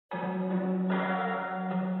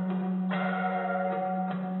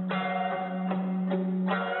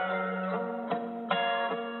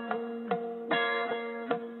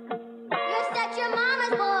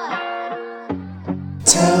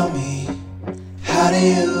do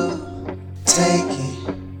you take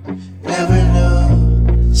it? Never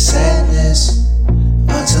knew sadness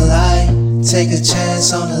until I take a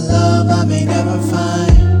chance on the love I may never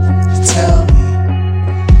find. Tell me,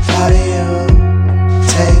 how do you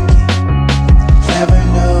take it? Never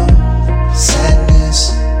knew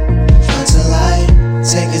sadness until I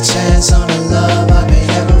take a chance on the love I may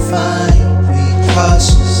never find. Be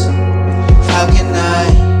cautious, how can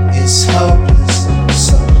I? It's hopeless,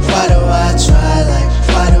 so why do I try? Like,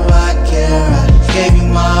 why do I care? I gave you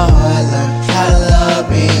my heart, learn how to love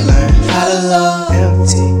me, learn how to love.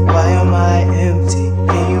 Empty, why am I empty?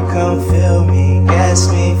 Can you come feel me,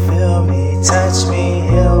 gas me, feel me, touch me,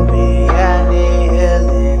 heal me? I need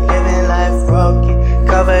healing, living life broken,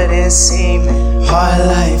 covered in semen. Hard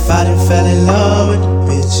life, I done fell in love with the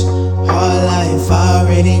bitch. Hard life, I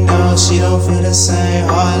already know she don't feel the same.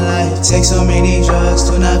 Hard life, take so many drugs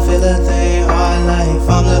to not feel a thing. Hard life,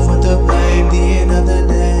 I'm left with the blame, the end of the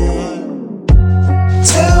day.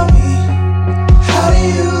 Tell me, how do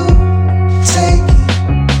you take it?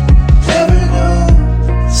 Never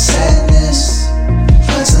knew sadness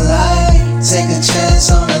until I take a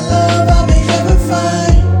chance on the love I may never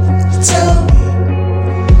find. Tell me,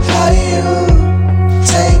 how do you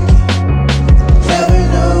take it? Never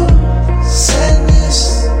knew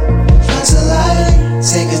sadness until I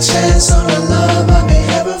take a chance on the love I may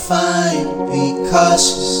never find. Be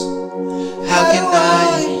cautious, how can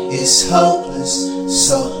I? It's hopeless,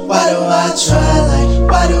 so why do I try?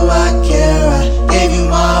 Like, why do I care? I gave you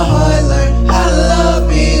my heart, learn how to love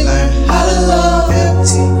me, learn how to love.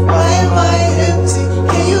 Empty, why am I empty?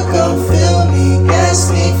 Can you come feel me,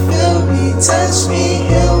 gas me, feel me, touch me,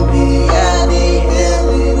 heal me? I need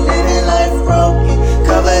healing, living life broken,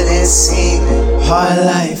 covered in semen. Hard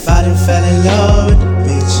life, I done fell in love with the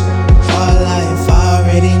bitch. Hard life, I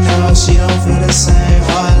already know she don't feel the same.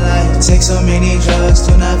 Hard life, take so many drugs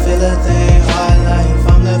to not feel a thing. Hard life,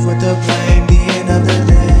 I'm left with the blame, the end of the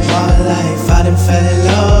day. Hard life, I done fell in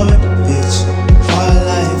love with the bitch. Hard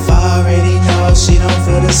life, I already know she don't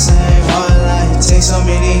feel the same. Hard life, take so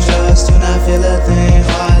many drugs to not feel a thing.